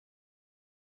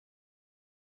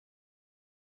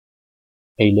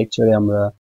এই লেকচারে আমরা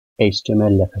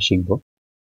HTML লেখা শিখব।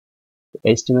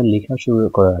 HTML লেখা শুরু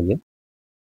করার আগে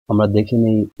আমরা দেখে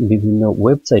নেই বিভিন্ন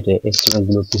ওয়েবসাইটে HTML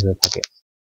গুলো কিভাবে থাকে।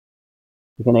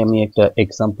 এখানে আমি একটা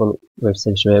এক্সাম্পল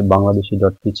ওয়েবসাইট হিসেবে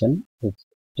bangladeshi.kitchen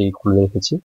এটি খুলে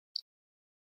রেখেছি।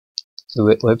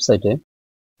 ওয়েবসাইটে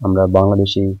আমরা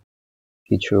বাংলাদেশি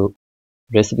কিছু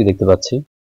রেসিপি দেখতে পাচ্ছি,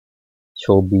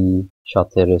 ছবি,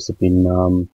 সাথে রেসিপির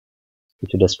নাম,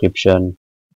 কিছু ডেসক্রিপশন,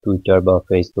 টুইটার বা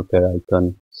ফেসবুকের আইকন,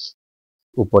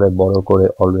 উপরে বড় করে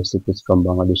all recipes from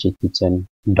Bangladeshi kitchen,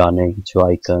 ডানে কিছু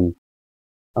আইকন,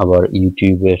 আবার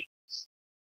ইউটিউবের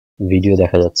ভিডিও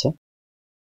দেখা যাচ্ছে।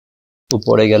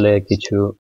 উপরে গেলে কিছু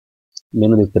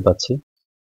মেনু দেখতে পাচ্ছি।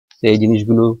 এই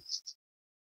জিনিসগুলো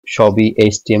সবই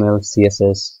HTML,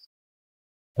 CSS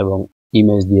এবং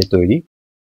ইমেজ দিয়ে তৈরি।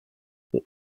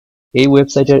 এই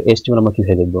ওয়েবসাইটের HTML আমরা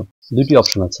কিভাবে দেখব? দুটি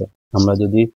অপশন আছে। আমরা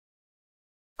যদি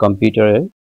কম্পিউটারে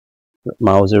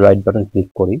মাউসের রাইট বাটন ক্লিক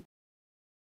করি,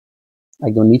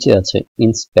 একদম নিচে আছে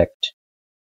ইন্সপেক্ট।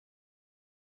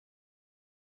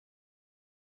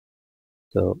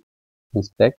 তো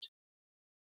ইন্সপেক্ট,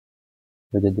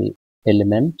 যদি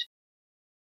এলিমেন্ট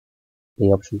এই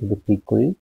অপশনটিতে ক্লিক করি,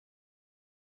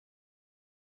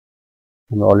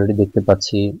 আমরা অলরেডি দেখতে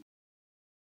পাচ্ছি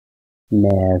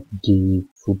ম্যাপ, ডিপ,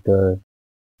 ফুটার,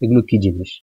 এগুলো কি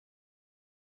জিনিস।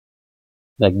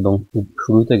 একদম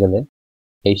শুরুতে গেলে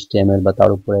HTML বা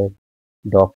তার উপরে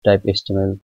ডক টাইপ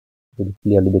HTML যদি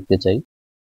ক্লিয়ারলি দেখতে চাই,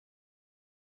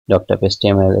 doc type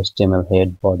HTML head,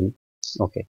 body,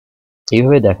 ওকে,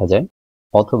 এইভাবে দেখা যায়।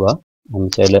 অথবা আমি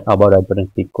চাইলে আবার রাইট বাটন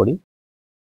ক্লিক করি,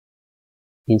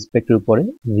 ইন্সপেক্টর উপরে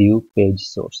ভিউ পেজ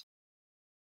সোর্স।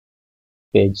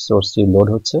 পেজ সোর্সটি লোড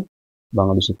হচ্ছে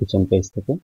বাংলাদেশি কিচেন পেজ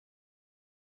থেকে।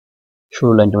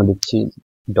 শুরু লাইনটা আমরা দেখছি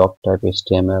ডক টাইপ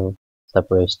HTML,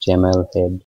 তারপরে HTML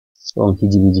হেড এবং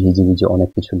হিজিবিজি অনেক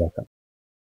কিছু লেখা।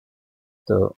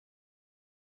 তো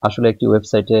আসলে একটি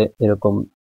ওয়েবসাইটে এরকম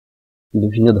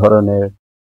বিভিন্ন ধরনের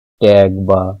ট্যাগ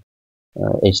বা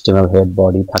HTML হেড,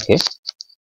 বডি থাকে।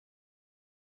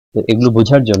 তো এগুলো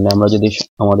বোঝার জন্য আমরা যদি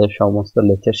আমাদের সমস্ত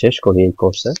লেকচার শেষ করি এই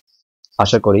কোর্সে,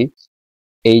 আশা করি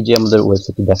এই যে আমাদের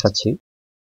ওয়েবসাইটটি দেখাচ্ছি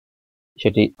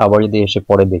সেটি আবার যদি এসে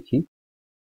পরে দেখি,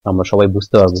 আমরা সবাই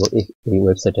বুঝতে পারবো এই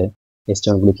ওয়েবসাইটে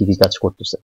HTML গুলো কি কি কাজ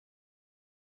করতেছে।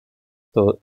 তো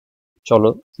চলো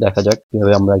দেখা যাক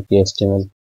কিভাবে আমরা একটি HTML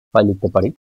ফাইল লিখতে পারি।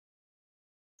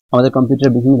 আমাদের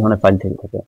কম্পিউটারে বিভিন্ন ধরনের ফাইল থেকে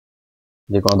থাকে।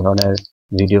 যে কোনো ধরনের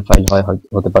ভিডিও ফাইল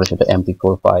হতে পারে সেটা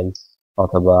MP4 ফাইল,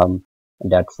 অথবা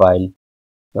DAT ফাইল,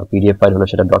 বা PDF ফাইল হলে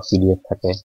সেটা .pdf থাকে,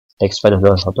 টেক্সট ফাইল হলে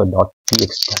হয়তো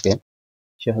 .txt থাকে।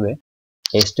 সেভাবে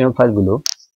HTML ফাইলগুলো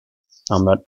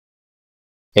আমরা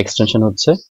এক্সটেনশন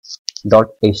হচ্ছে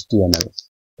 .html।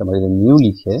 আমরা যদি নিউ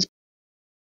লিখে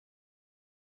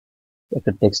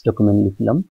একটা টেক্সট ডকুমেন্ট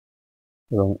লিখলাম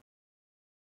এবং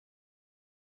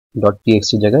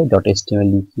 .txt জায়গায় .html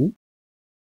লিখি,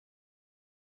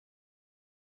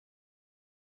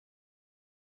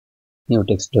 নিউ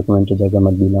টেক্সট ডকুমেন্টের জায়গায়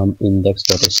আমরা দিলাম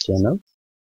index.html।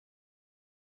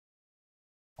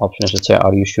 অপশন এসেছে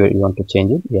are you sure you want to change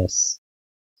it? Yes.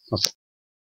 ওকে,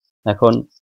 এখন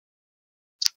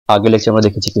আগে লেকচারে আমরা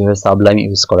দেখেছি কিভাবে সাবলাইম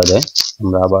ইউজ করা যায়।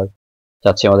 আমরা আবার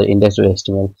চাচ্ছি আমাদের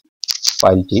index.html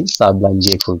ফাইলটি সাবলাইম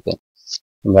দিয়ে খুলতে।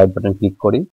 রাইট বাটন ক্লিক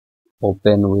করি,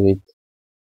 ওপেন উইথ,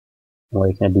 আমার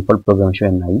এখানে ডিফল্ট প্রোগ্রাম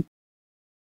হিসেবে নাই,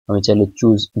 আমি চাইলে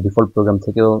চুজ ডিফল্ট প্রোগ্রাম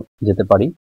থেকেও যেতে পারি,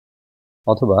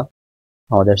 অথবা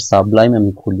আমাদের সাবলাইম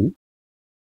আমি খুলি।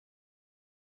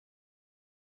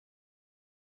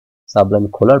 সাবলাইম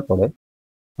খোলার পরে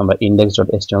আমরা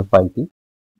index.html ফাইলটি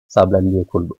সাবলাইম দিয়ে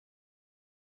খুলব।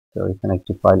 তো এখানে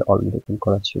একটি ফাইল অলরেডি ওপেন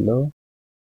করা ছিল,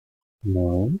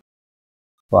 নিউ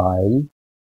ফাইল,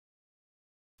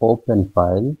 ওপেন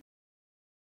ফাইল,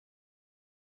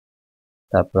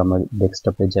 তারপর আমরা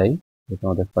ডেস্কটপে যাই, যেটা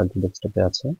আমাদের ফাইলটি ডেস্কটপে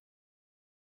আছে,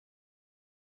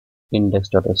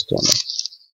 index.html।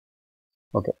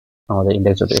 ওকে, আমাদের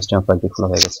index.html ফাইলটি খোলা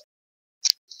হয়ে গেছে।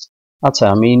 আচ্ছা,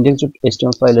 আমি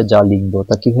index.html ফাইলে যা লিখবো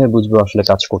তা কিভাবে বুঝবো আসলে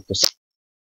কাজ করতেছে?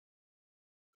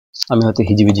 আমি হয়তো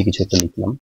হিজিবিজি কিছু একটা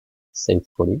লিখলাম, সেভ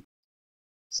করি।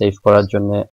 সেভ করার জন্য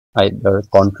আইদার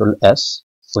Ctrl+S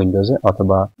উইন্ডোজে,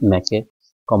 অথবা ম্যাকে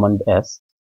Command+S,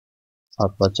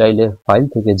 অথবা চাইলে ফাইল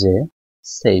থেকে যে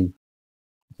সেভ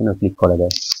এখানে ক্লিক করা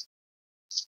যায়।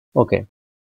 ওকে,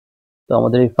 তো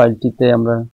আমাদের এই ফাইলটিতে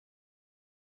আমরা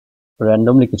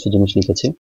র্যান্ডমলি কিছু জিনিস লিখেছি।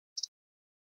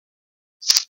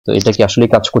 তো এটা কি আসলে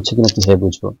কাজ করছে কিনা কিভাবে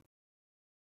বুঝবো?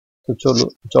 তো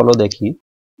চলো দেখি।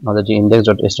 আমাদের যে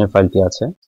index.html ফাইলটি আছে,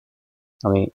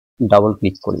 আমি ডাবল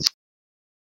ক্লিক করি,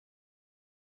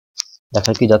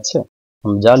 দেখা কি যাচ্ছে?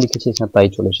 আমি যা লিখেছি এখানে তাই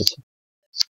চলে এসেছে।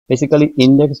 বেসিক্যালি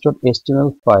index.html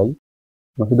ফাইল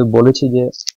আমরা শুধু বলেছি যে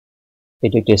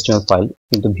এটি একটি HTML ফাইল,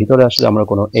 কিন্তু ভিতরে আসলে আমরা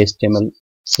কোনো HTML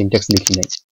সিনট্যাক্স লিখি নাই।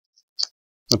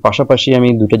 পাশাপাশি আমি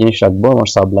দুটো জিনিস রাখবো, আমার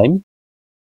সাবলাইম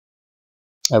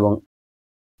এবং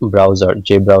ব্রাউজার,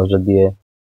 যে ব্রাউজার দিয়ে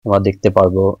আমরা দেখতে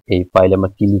পারবো এই ফাইলে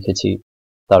আমরা কি লিখেছি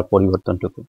তার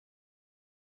পরিবর্তনটুকু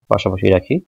পাশাপাশি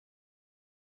রাখি।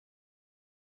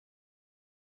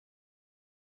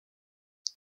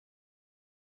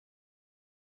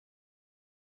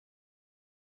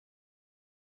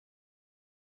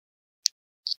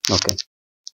 ওকে,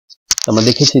 আমরা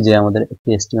দেখেছি যে আমাদের একটি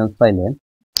HTML ফাইলে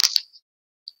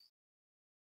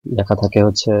লেখা থাকে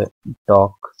হচ্ছে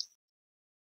doc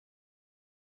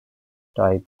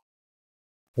type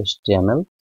HTML।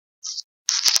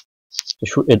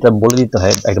 এটা বলে দিতে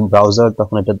হয় একটা ব্রাউজার,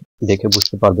 তখন এটা দেখে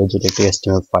বুঝতে পারবে যে এটা একটি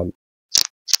HTML ফাইল,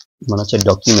 মানে হচ্ছে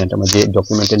ডকুমেন্ট। আমরা যে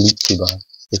ডকুমেন্টে লিখছি বা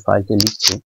যে ফাইলটি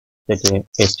লিখছি সেটি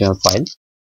HTML ফাইল,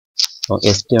 এবং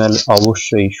HTML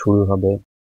অবশ্যই শুরু হবে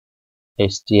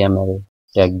HTML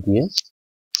ট্যাগ দিয়ে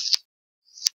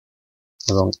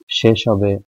এবং শেষ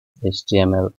হবে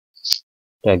HTML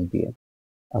ট্যাগ দিয়ে।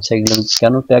 আচ্ছা, এগুলো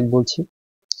কেন ট্যাগ বলছি?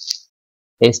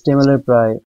 HTML এর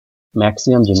প্রায়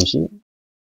ম্যাক্সিমাম জিনিসই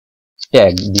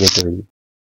ট্যাগ দিয়ে তৈরি।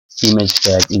 Image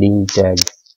tag, link tag,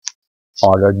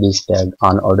 order list tag,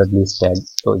 unorder list tag.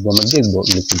 তো আমরা দেখবো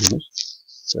কিছু জিনিস।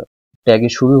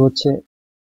 ট্যাগের শুরু হচ্ছে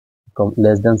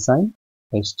লেস দেন সাইন,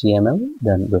 HTML,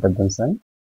 দেন গ্রেটার দেন সাইন,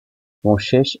 এবং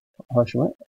শেষ হওয়ার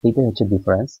সময় এইটাই হচ্ছে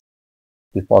ডিফারেন্স,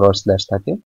 ফরওয়ার্ড স্ল্যাশ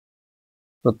থাকে।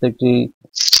 প্রত্যেকটি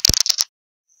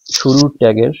শুরুর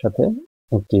ট্যাগের সাথে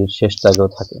একটি শেষ ট্যাগও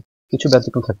থাকে, কিছু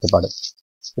ব্যতিক্রম থাকতে পারে।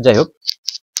 যাই হোক,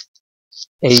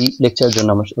 এই লেকচারের জন্য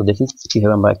আমরা দেখি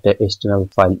কিভাবে আমরা একটা HTML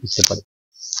ফাইল লিখতে পারি।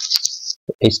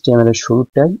 HTML এর শুরুর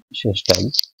ট্যাগ, শেষ ট্যাগ।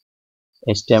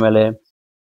 HTML এ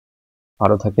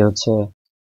আরো থাকে হচ্ছে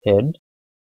হেড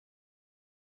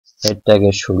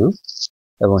ট্যাগের শুরু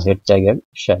এবং হেড ট্যাগের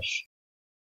শেষ।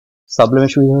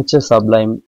 সাবলাইমের সুবিধা হচ্ছে সাবলাইম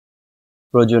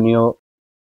প্রয়োজনীয়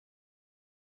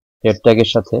হেড ট্যাগের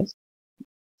সাথে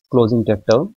ক্লোজিং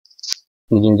ট্যাগটাও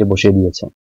নিজে নিজে বসিয়ে দিয়েছে।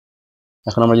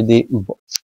 এখন আমরা যদি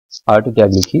আরেকটি ট্যাগ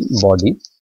লিখি বডি,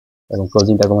 এবং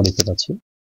ক্লোজিং ট্যাগ আমরা দেখতে পাচ্ছি।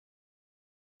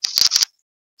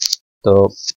 তো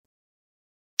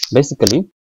বেসিক্যালি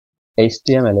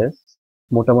HTML এর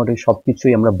মোটামুটি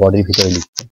সবকিছুই আমরা বডির ভিতরে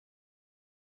লিখছি।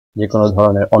 যে কোনো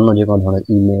ধরনের অন্য যে কোনো ধরনের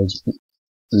image,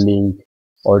 link,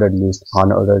 order list,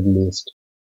 unorder list,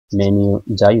 menu,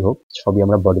 যাই হোক সবই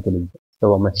আমরা বডিতে লিখবো। তো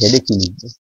আমরা হেডে কি লিখবো?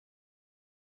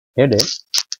 হেডে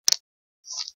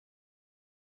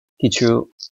কিছু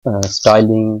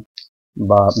স্টাইলিং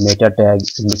বা মেটা ট্যাগ,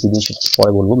 এগুলো কি জিনিস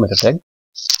পরে বলবো। মেটা ট্যাগ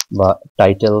বা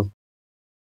টাইটেল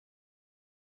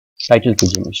কি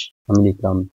জিনিস? আমি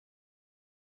লিখলাম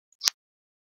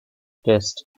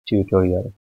টেস্ট টিউটোরিয়াল।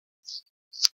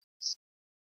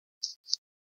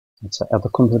 আচ্ছা,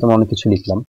 এতক্ষণ ধরে আমরা অনেক কিছু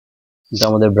লিখলাম, কিন্তু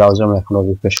আমাদের ব্রাউজার আমরা এখনো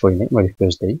রিফ্রেশ করিনি। আমরা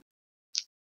রিফ্রেশ দেই,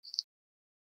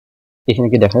 এখানে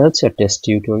কি দেখা যাচ্ছে টেস্ট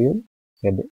টিউটোরিয়াল,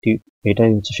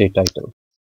 এটাই হচ্ছে সেই টাইটেল।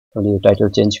 যদি টাইটেল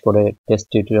চেঞ্জ করে টেস্ট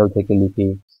টিউটোরিয়াল থেকে লিখি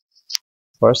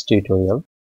ফার্স্ট টিউটোরিয়াল,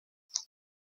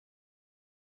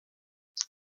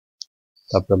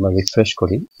 তারপর আমরা রিফ্রেশ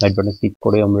করি, রাইট বাটনে ক্লিক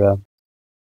করে আমরা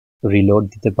রিলোড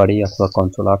দিতে পারি অথবা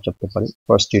কন্ট্রোল আর চাপতে পারি,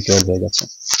 ফার্স্ট টিউটোরিয়াল হয়ে গেছে।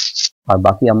 আর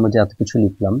বাকি আমরা যে এত কিছু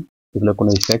লিখলাম এগুলো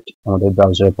কোনো ইফেক্ট আমাদের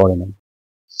ব্রাউজারে পড়ে না।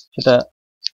 সেটা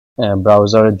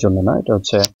ব্রাউজারের জন্য না, এটা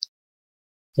হচ্ছে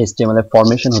HTML এর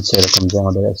ফরমেশন হচ্ছে এরকম যে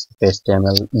আমাদের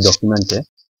HTML ডকুমেন্টে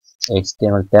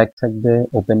HTML ট্যাগ থাকবে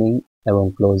ওপেনিং এবং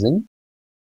ক্লোজিং,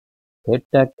 হেড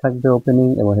ট্যাগ থাকবে ওপেনিং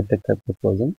এবং হেড ট্যাগ থাকবে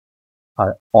ক্লোজিং, আর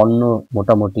অন্য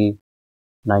মোটামুটি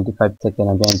 95 থেকে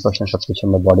 99% সবকিছু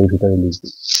আমরা বডির ভিতরে লিখবি।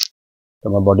 তো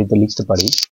আমরা বডিতে লিখতে পারি,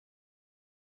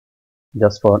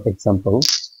 just for example,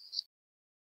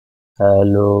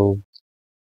 hello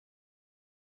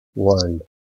world.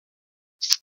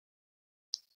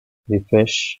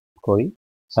 Refresh করি,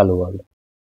 হ্যালো ওয়ার্ল্ড।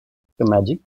 একটা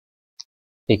ম্যাজিক,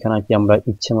 এখানে কি আমরা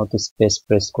ইচ্ছে মতো স্পেস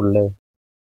প্রেস করলে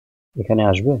এখানে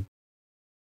আসবে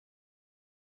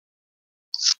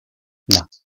না,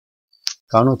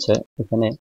 কারণ হচ্ছে এখানে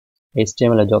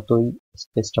HTML এ যতই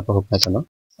স্পেস চাপা হোক না কেন,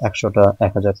 100টা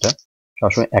 1000টা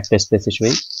সবসময় একটা স্পেস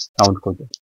হিসেবেই কাউন্ট করবে।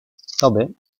 তবে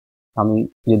আমি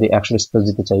যদি 100 স্পেস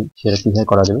দিতে চাই সেটা কিভাবে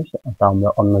করা যাবে তা আমরা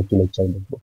অন্য একটি লেকচার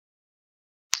দেখব।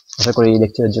 আশা করি এই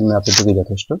লেকচারের জন্য এতটুকুই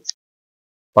যথেষ্ট।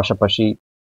 পাশাপাশি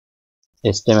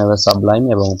HTML এর সাবলাইম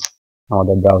এবং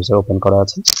আমাদের ব্রাউজার ওপেন করা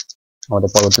আছে। আমাদের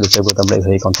পরবর্তী লেকচারগুলোতে আমরা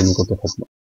এইভাবেই কন্টিনিউ করতে থাকবো।